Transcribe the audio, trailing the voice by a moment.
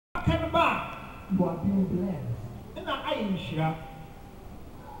you are being blessed. And I am sure.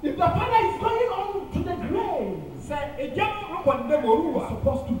 If the father is going on to the grave, Say, he's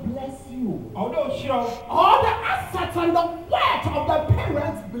supposed to bless you. Although sure, All the assets and the wealth of the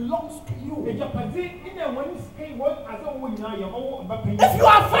parents belongs to you. If you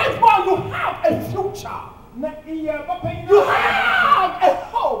are faithful, you have a future. You have a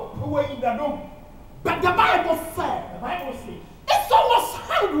hope. But the Bible said, Esau was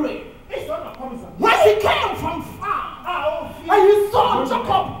hungry when he came from far. And he saw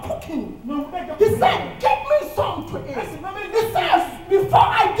Jacob cooking. He said, give me some to eat. He says, before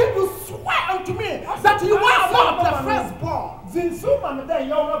I give you, swear unto me that you are not the firstborn. He said,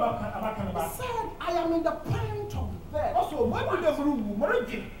 I am in the point of death.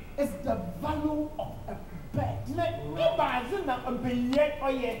 It's the value of a bed.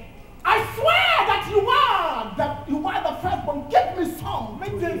 I swear that you are the firstborn. Give me some.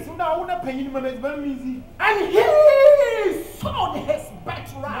 And he sold his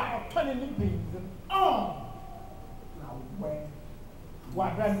birthright. Oh, now where?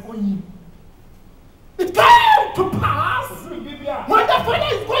 It came to pass when the father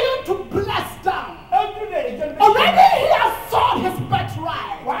is going to bless them. Already he has sold his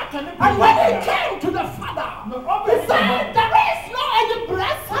birthright. And when he came to the father, he said, there is no any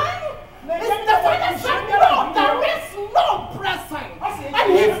blessing. The father said, no, there is no blessing. And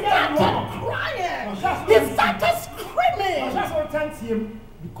he started crying. He started screaming.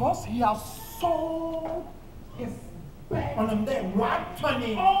 Because he has sold his bed. Oh,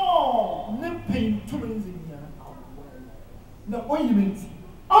 the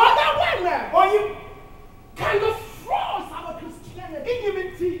can destroy our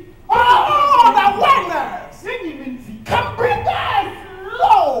Christianity. Oh, the awareness can bring us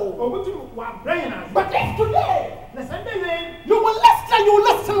low. But if today you will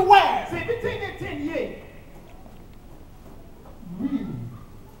listen well. We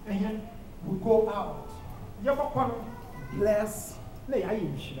will go out. Bless and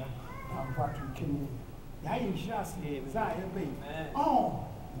what we can do. Oh,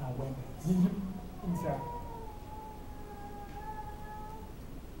 now awareness.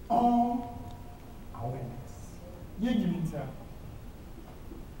 Oh, awareness.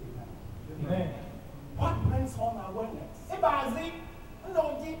 Amen. What brings on awareness?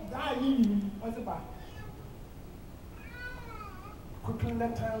 Quickly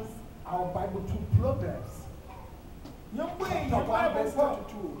let us our Bible to Proverbs. Chapter 1 verse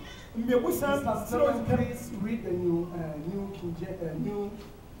 32. Please read the new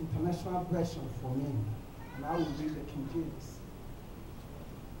International Version for me, and I will read the King James.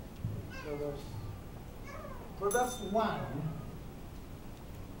 Proverbs 1:32.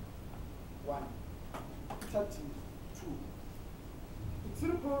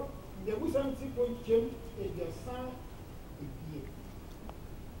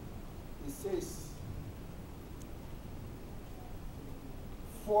 It says,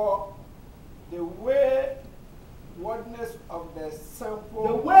 for the waywardness of the simple,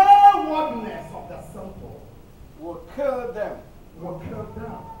 will kill them,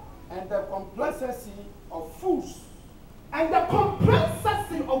 and the complacency of fools,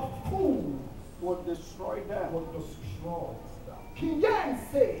 will destroy them. King James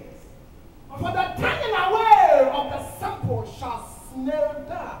says, for the turning away of the simple shall snare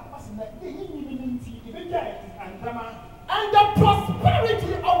down, and the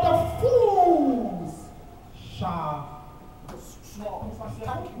prosperity of the fools shall destroy.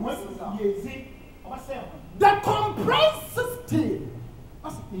 The complacency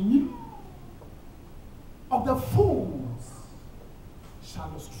of the fools shall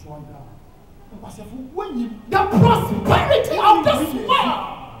destroy them. The prosperity of this world,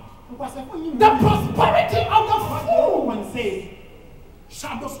 the prosperity of the fool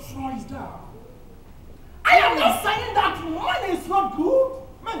shall destroy them. I am not saying that money is not good.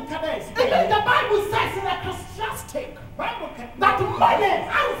 Even the Bible says in Ecclesiastic that money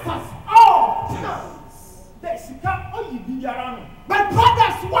answers all things. But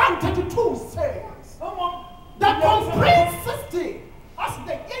Proverbs 1:32 says the complacency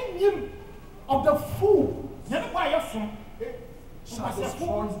of the fool shall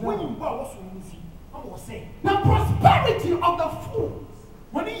destroy them. The prosperity of the fools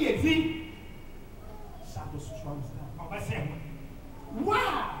shall destroy them.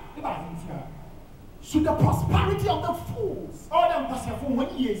 Why should the prosperity of the fools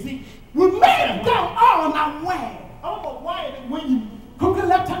will make them unaware? Quickly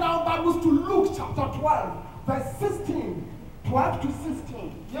let's turn our Bibles to Luke chapter 12, verse 16. 12 to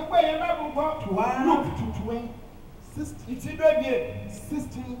 16. 12 to 20. 16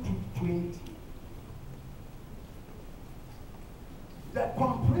 to 20. The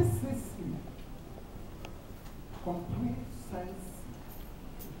complacency.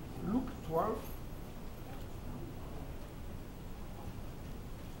 Luke 12.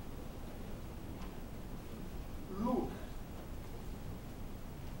 Luke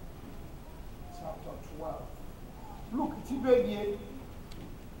chapter 12. Look, it's very.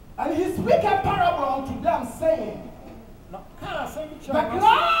 And he spake a parable unto them, saying, the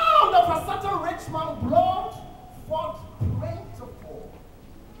ground of a certain rich man brought forth plentiful.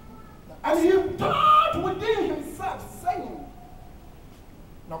 And he thought within himself, saying,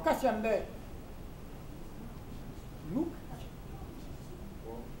 now catch him there. Luke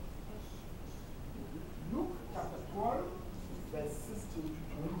chapter 12, verse 16 to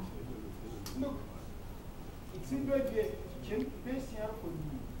 20. Look, it's in the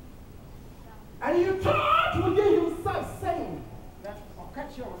and he thought within himself, saying,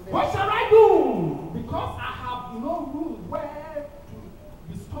 what shall I do? Because I have no room where to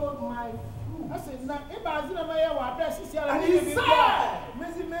bestow my fruit. And he said,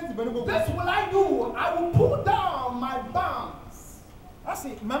 this will I do. I will pull down my barns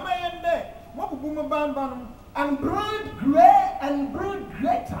and build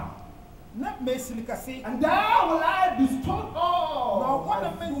greater. And there will I bestow all my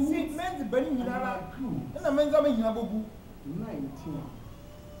fruits and my crew. 19.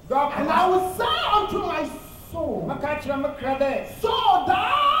 And I will say unto my soul, so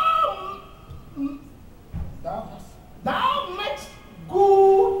thou makest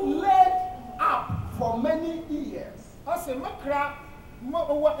good laid up for many years. Take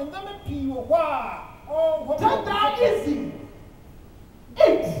thou easy,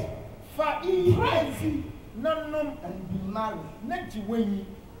 eat, drink, and be married.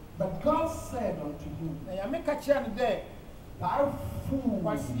 But God said unto him, thou fool,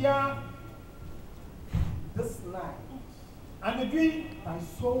 this night, and thy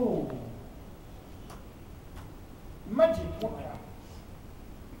soul, imagine what I am.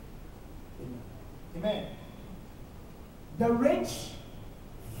 Amen. The rich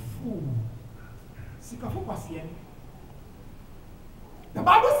fool, the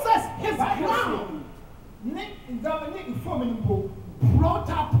Bible says his ground brought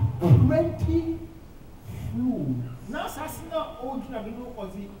up plenty fruit.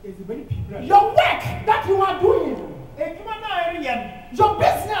 Your work that you are doing, your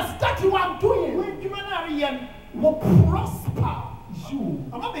business that you are doing will prosper you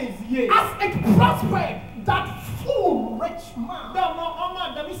as it prospered that full rich man.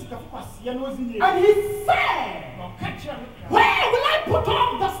 And he said, where will I put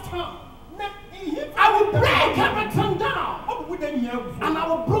all this stuff? I will break everything down, and I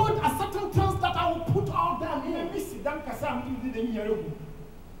will build a certain things that I will put all them in. And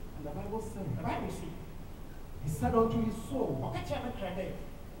the Bible said, he said unto his soul,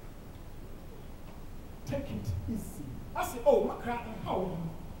 take it easy. I said, oh,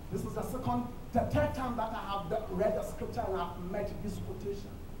 this is the third time that I have read the scripture and I've met this quotation.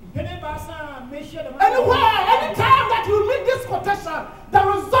 Anywhere, anytime that you read this quotation, the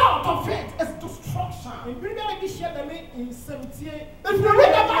result of it is destruction. If you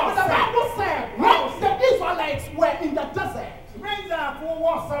read the Bible said, when the Israelites were in the desert,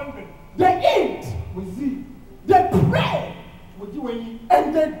 they ate, they prayed,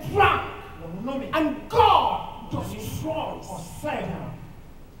 and they drank, and God destroyed them.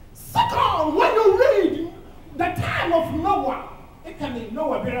 Second, when you read the time of Noah, the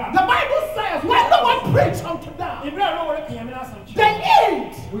Bible says when Noah preached unto them, they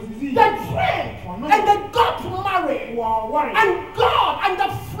ate, they drank, and they got married, and God and the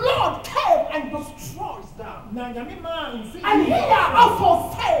flood came and destroyed them. And here also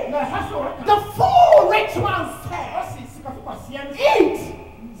says, the full rich man said, eat,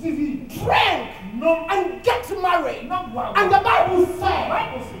 drink, and get married. And the Bible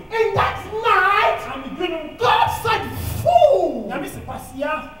said, in that night, God said, fool, I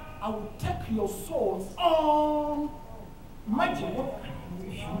will take your souls on. Imagine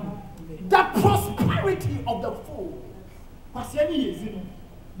the prosperity of the fool,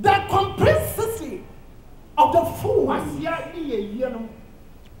 the complacency of the fool will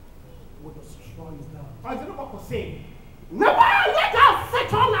destroy them. Never let us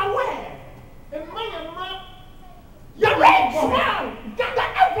sit unaware. Your rich man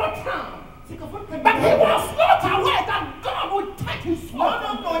gathered every time. But he was not aware that God would take his soul.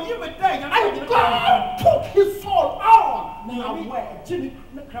 And God took his soul on.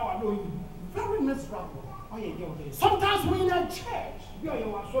 Very miserable. Sometimes we in a church,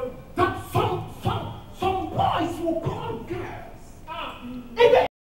 that some boys will call girls. Even